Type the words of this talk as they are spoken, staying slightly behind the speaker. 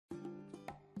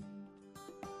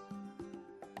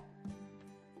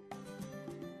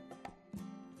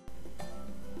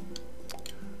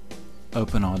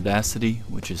Open Audacity,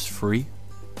 which is free.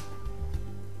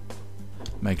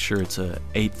 Make sure it's a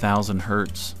 8,000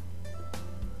 Hertz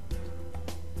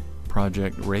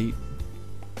project rate.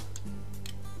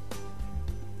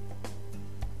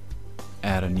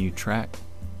 Add a new track.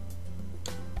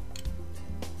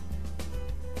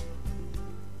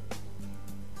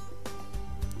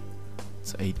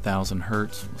 It's 8,000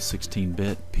 Hertz with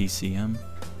 16-bit PCM.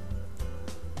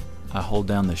 I hold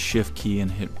down the Shift key and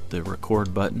hit the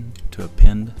record button to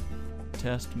append.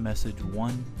 Test message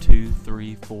 1, 2,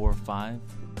 3, 4, 5.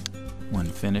 When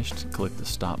finished, click the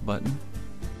stop button.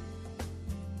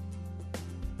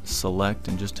 Select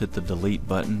and just hit the delete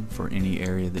button for any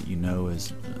area that you know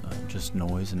is just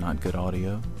noise and not good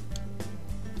audio.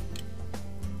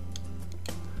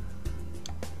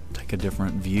 Take a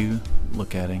different view,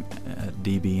 look at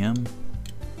dBm.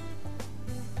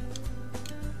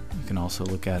 You can also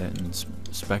look at it in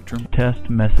spectrum. Test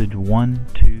message 1,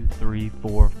 2, 3,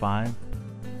 4, 5.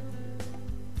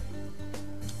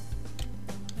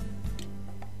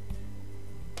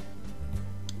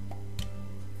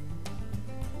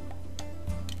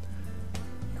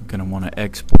 You're going to want to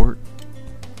export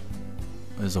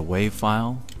as a WAV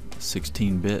file,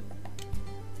 16-bit.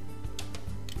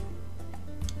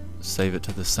 Save it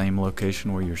to the same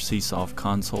location where your Csoft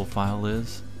console file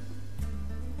is.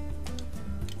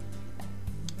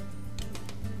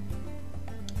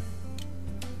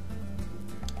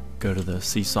 Go to the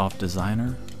Csoft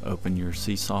Designer, open your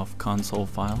Csoft console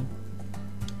file.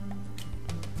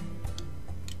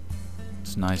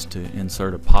 It's nice to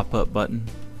insert a pop-up button.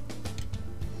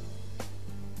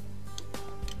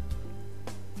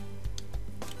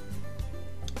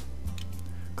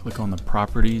 Click on the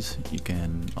properties. You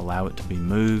can allow it to be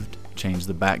moved, change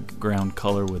the background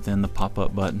color within the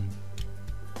pop-up button,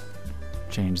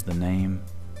 change the name.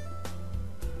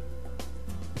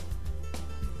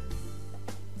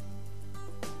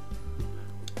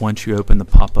 Once you open the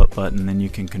pop-up button, then you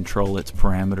can control its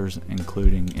parameters,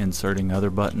 including inserting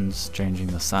other buttons, changing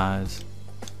the size.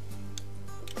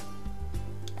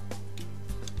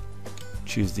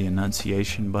 Choose the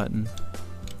Annunciation button.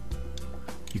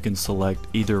 You can select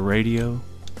either radio,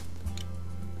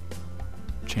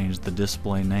 change the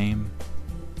display name.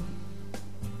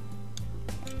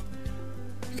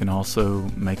 You can also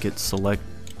make it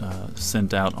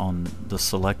sent out on the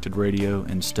selected radio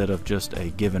instead of just a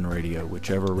given radio.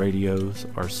 Whichever radios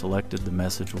are selected, the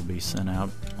message will be sent out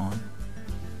on.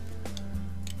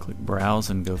 Click Browse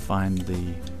and go find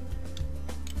the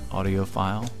audio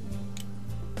file.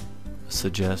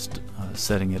 Suggest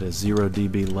setting it as 0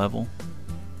 dB level.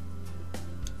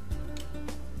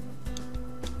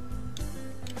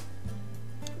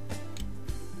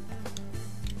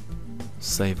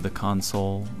 Save the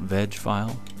console veg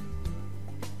file.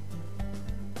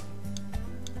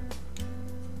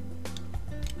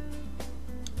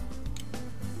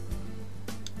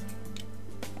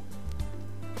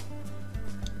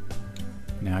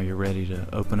 Now you're ready to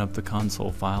open up the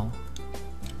console file.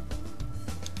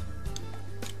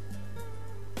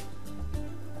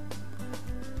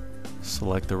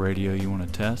 Select the radio you want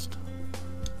to test.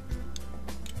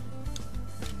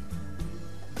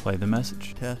 Play the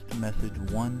message. Test message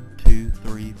 1, 2,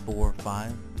 3, 4,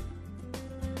 5.